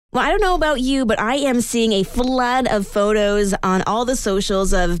Well, I don't know about you, but I am seeing a flood of photos on all the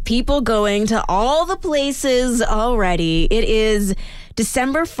socials of people going to all the places already. It is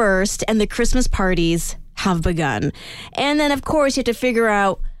December 1st, and the Christmas parties have begun. And then, of course, you have to figure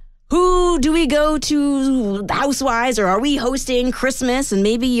out, who do we go to house-wise, or are we hosting Christmas? And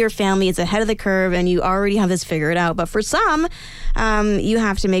maybe your family is ahead of the curve and you already have this figured out. But for some, you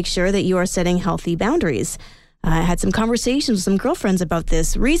have to make sure that you are setting healthy boundaries. I had some conversations with some girlfriends about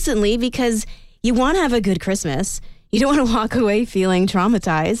this recently because you want to have a good Christmas. You don't want to walk away feeling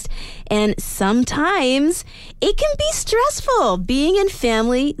traumatized. And sometimes it can be stressful being in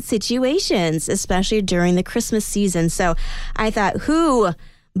family situations, especially during the Christmas season. So I thought, who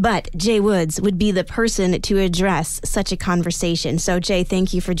but Jaye Woods would be the person to address such a conversation. So Jaye,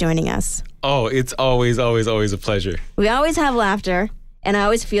 thank you for joining us. Oh, it's always a pleasure. We always have laughter. And I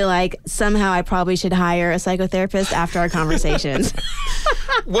always feel like somehow I probably should hire a psychotherapist after our conversations.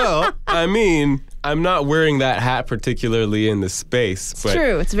 Well, I mean, I'm not wearing that hat particularly in the space. It's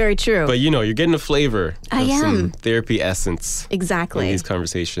true. It's very true. But, you're getting a flavor of some therapy essence. Exactly. In these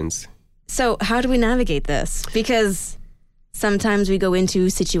conversations. So how do we navigate this? Because sometimes we go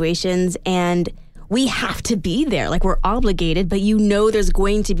into situations and we have to be there. Like, we're obligated, but there's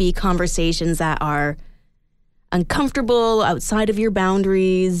going to be conversations that are uncomfortable, outside of your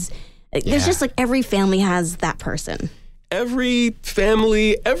boundaries. There's just like every family has that person. Every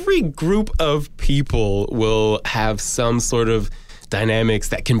family, every group of people will have some sort of dynamics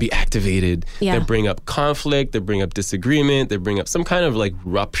that can be activated that bring up conflict, that bring up disagreement, that bring up some kind of like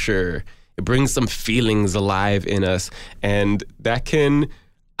rupture. It brings some feelings alive in us, and that can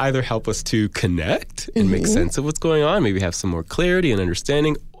either help us to connect and make sense of what's going on, maybe have some more clarity and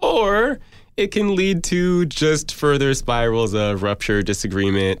understanding, or it can lead to just further spirals of rupture,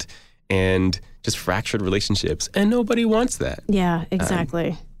 disagreement, and just fractured relationships. And nobody wants that. Yeah,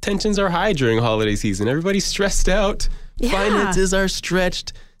 exactly. Tensions are high during holiday season. Everybody's stressed out. Yeah. Finances are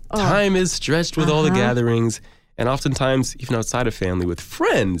stretched. Time is stretched with all the gatherings. And oftentimes, even outside of family, with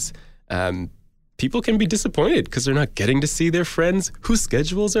friends, people can be disappointed because they're not getting to see their friends whose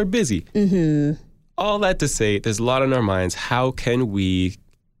schedules are busy. All that to say, there's a lot on our minds. How can we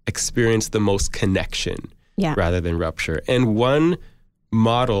experience the most connection rather than rupture? And one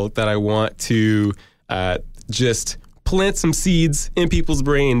model that I want to just plant some seeds in people's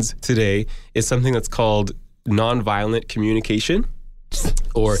brains today is something that's called nonviolent communication,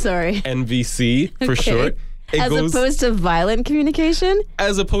 or NVC for short. Opposed to violent communication?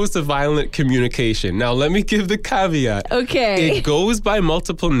 As opposed to violent communication. Now, let me give the caveat. Okay. It goes by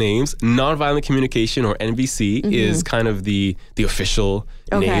multiple names. Nonviolent communication, or NVC, is kind of the official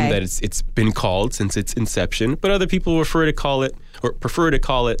name that it's been called since its inception. But other people prefer to call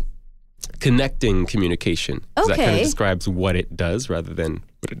it connecting communication. That kind of describes what it does rather than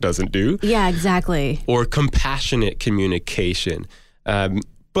what it doesn't do. Yeah, exactly. Or compassionate communication.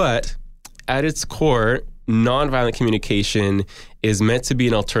 But at its core, nonviolent communication is meant to be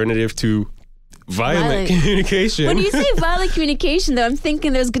an alternative to violent communication. When you say violent communication, though, I'm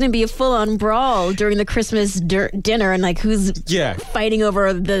thinking there's going to be a full-on brawl during the Christmas dinner, and like who's fighting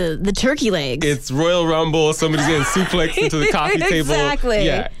over the turkey legs. It's Royal Rumble. Somebody's getting suplexed into the coffee table. Exactly.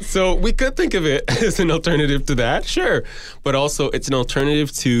 Yeah. So we could think of it as an alternative to that, sure. But also it's an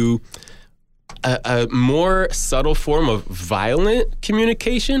alternative to a more subtle form of violent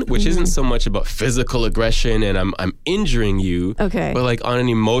communication, which isn't so much about physical aggression and I'm injuring you, but like on an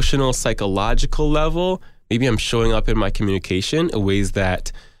emotional, psychological level, maybe I'm showing up in my communication in ways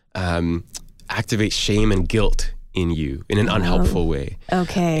that activate shame and guilt in you in an unhelpful way.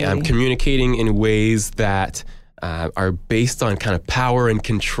 Okay. I'm communicating in ways that are based on kind of power and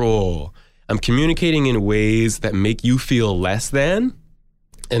control. I'm communicating in ways that make you feel less than,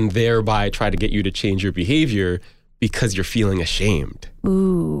 and thereby try to get you to change your behavior because you're feeling ashamed.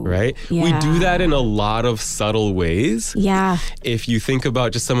 Ooh. Right? Yeah. We do that in a lot of subtle ways. Yeah. If you think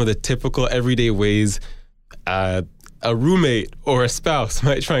about just some of the typical everyday ways a roommate or a spouse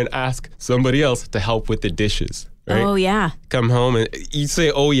might try and ask somebody else to help with the dishes. Right? Oh, yeah. Come home and you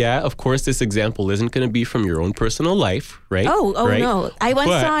say, oh, yeah, of course, this example isn't going to be from your own personal life, right? Right? No. I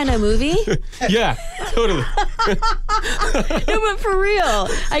once saw in a movie. Yeah, totally. No, but for real.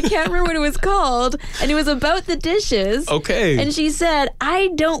 I can't remember what it was called. And it was about the dishes. Okay. And she said, I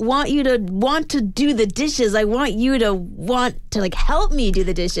don't want you to want to do the dishes. I want you to want to like help me do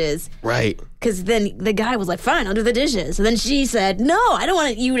the dishes. Right. Because then the guy was like, fine, I'll do the dishes. And then she said, no, I don't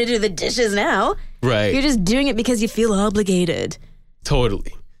want you to do the dishes now. Right. You're just doing it because you feel obligated.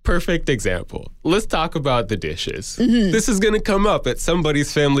 Totally. perfect example. Let's talk about the dishes. This is going to come up at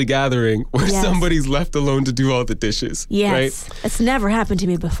somebody's family gathering where somebody's left alone to do all the dishes. Yes. Right? It's never happened to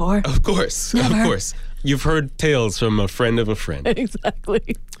me before. Of course. Never. Of course. You've heard tales from a friend of a friend.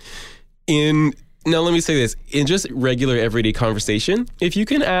 Exactly. Now, let me say this. In just regular everyday conversation, if you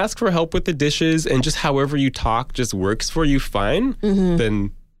can ask for help with the dishes and just however you talk just works for you fine,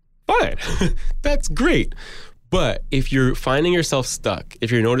 then fine. That's great. But if you're finding yourself stuck,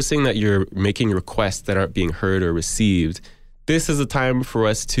 if you're noticing that you're making requests that aren't being heard or received, this is a time for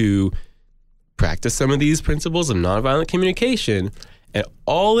us to practice some of these principles of nonviolent communication. And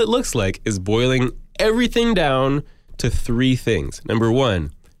all it looks like is boiling everything down to 3 things. Number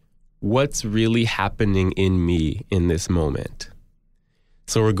 1, what's really happening in me in this moment?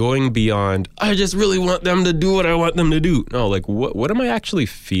 So we're going beyond, I just really want them to do what I want them to do. No, like what am I actually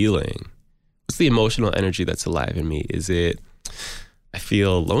feeling? What's the emotional energy that's alive in me? Is it, I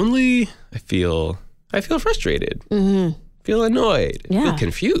feel lonely? I feel frustrated. Feel annoyed. I feel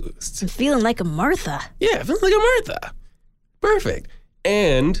confused. I'm feeling like a Martha. Yeah, I feel like a Martha. Perfect.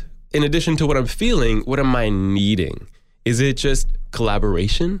 And in addition to what I'm feeling, what am I needing? Is it just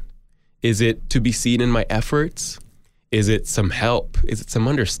collaboration? Is it to be seen in my efforts? Is it some help? Is it some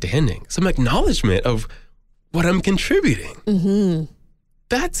understanding? Some acknowledgement of what I'm contributing?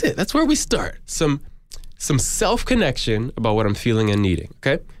 That's it. That's where we start. Some self-connection about what I'm feeling and needing,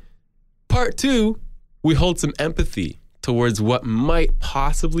 okay? Part 2, we hold some empathy towards what might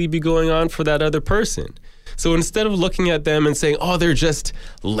possibly be going on for that other person. So instead of looking at them and saying, oh, they're just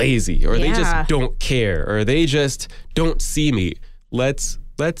lazy, or they just don't care, or they just don't see me, let's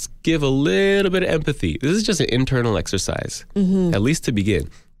give a little bit of empathy. This is just an internal exercise, at least to begin.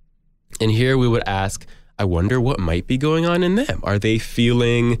 And here we would ask, I wonder what might be going on in them. Are they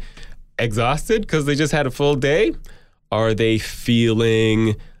feeling exhausted because they just had a full day? Are they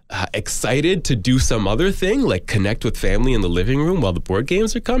feeling excited to do some other thing, like connect with family in the living room while the board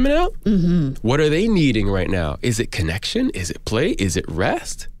games are coming out? What are they needing right now? Is it connection? Is it play? Is it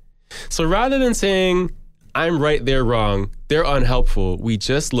rest? So rather than saying, I'm right, they're wrong, they're unhelpful, we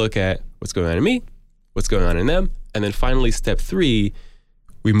just look at what's going on in me, what's going on in them, and then finally, step 3,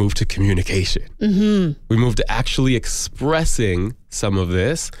 we move to communication. We move to actually expressing some of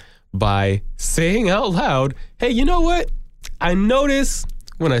this by saying out loud, hey, you know what? I noticed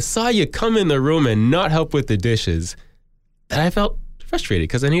when I saw you come in the room and not help with the dishes that I felt frustrated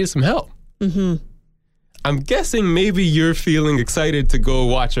because I needed some help. I'm guessing maybe you're feeling excited to go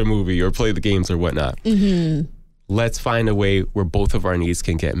watch a movie or play the games or whatnot. Let's find a way where both of our needs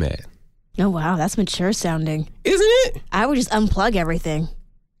can get met. Oh, wow. That's mature sounding. Isn't it? I would just unplug everything.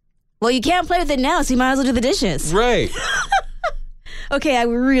 Well, you can't play with it now, so you might as well do the dishes. Right. Okay, I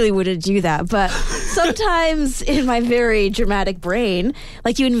really wouldn't do that, but sometimes in my very dramatic brain,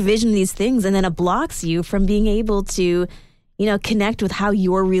 like you envision these things and then it blocks you from being able to, connect with how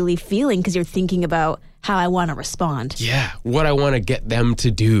you're really feeling because you're thinking about how I want to respond. Yeah, what I want to get them to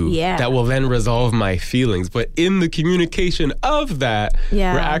do. Yeah. That will then resolve my feelings. But in the communication of that,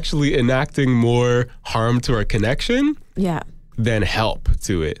 we're actually enacting more harm to our connection than help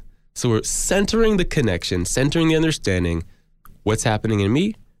to it. So we're centering the connection, centering the understanding. What's happening in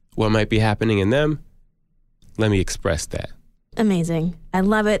me? What might be happening in them? Let me express that. Amazing. I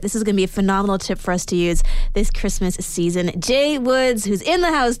love it. This is going to be a phenomenal tip for us to use this Christmas season. Jaye Woods, who's in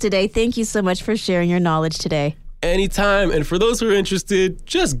the house today, thank you so much for sharing your knowledge today. Anytime. And for those who are interested,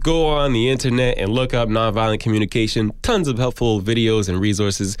 just go on the internet and look up nonviolent communication. Tons of helpful videos and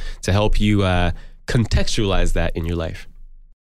resources to help you contextualize that in your life.